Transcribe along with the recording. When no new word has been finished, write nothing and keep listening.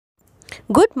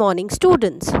Good morning,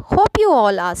 students. Hope you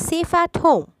all are safe at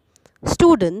home.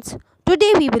 Students,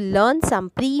 today we will learn some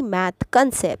pre-math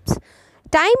concepts.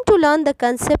 Time to learn the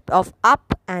concept of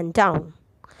up and down.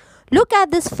 Look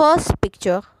at this first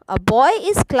picture. A boy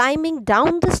is climbing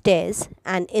down the stairs,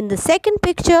 and in the second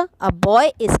picture, a boy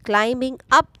is climbing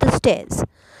up the stairs.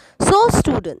 So,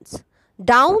 students,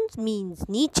 down means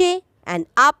niche and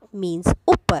up means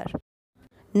upper.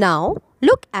 Now,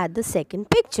 look at the second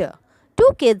picture.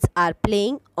 Two kids are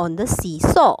playing on the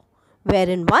seesaw,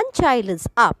 wherein one child is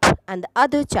up and the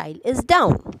other child is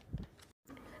down.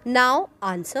 Now,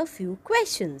 answer few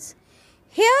questions.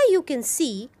 Here you can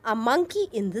see a monkey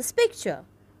in this picture.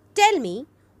 Tell me,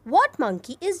 what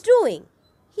monkey is doing?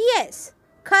 Yes,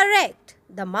 correct.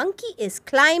 The monkey is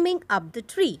climbing up the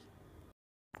tree.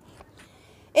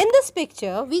 In this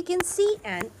picture, we can see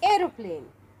an aeroplane.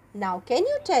 Now, can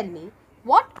you tell me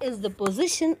what is the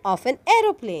position of an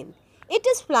aeroplane? It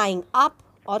is flying up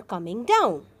or coming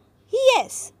down?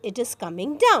 Yes, it is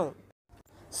coming down.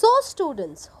 So,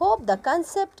 students, hope the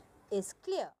concept is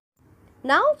clear.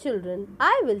 Now, children,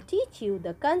 I will teach you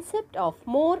the concept of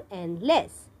more and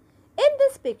less. In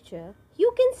this picture,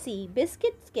 you can see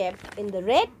biscuits kept in the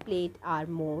red plate are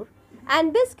more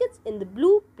and biscuits in the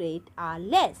blue plate are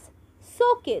less.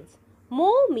 So, kids,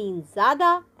 more means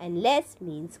ज़्यादा and less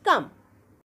means come.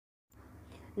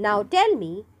 Now tell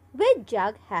me, which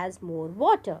jug has more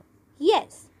water?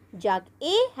 Yes, jug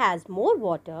A has more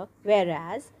water,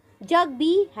 whereas jug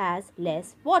B has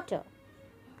less water.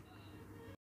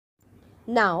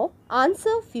 Now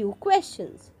answer few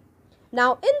questions.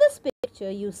 Now in this picture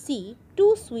you see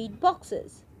two sweet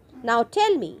boxes. Now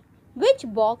tell me, which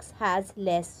box has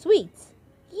less sweets?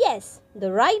 Yes,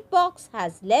 the right box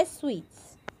has less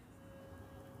sweets.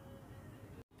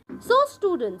 So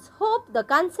students, hope the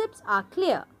concepts are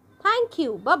clear. Thank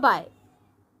you. Bye-bye.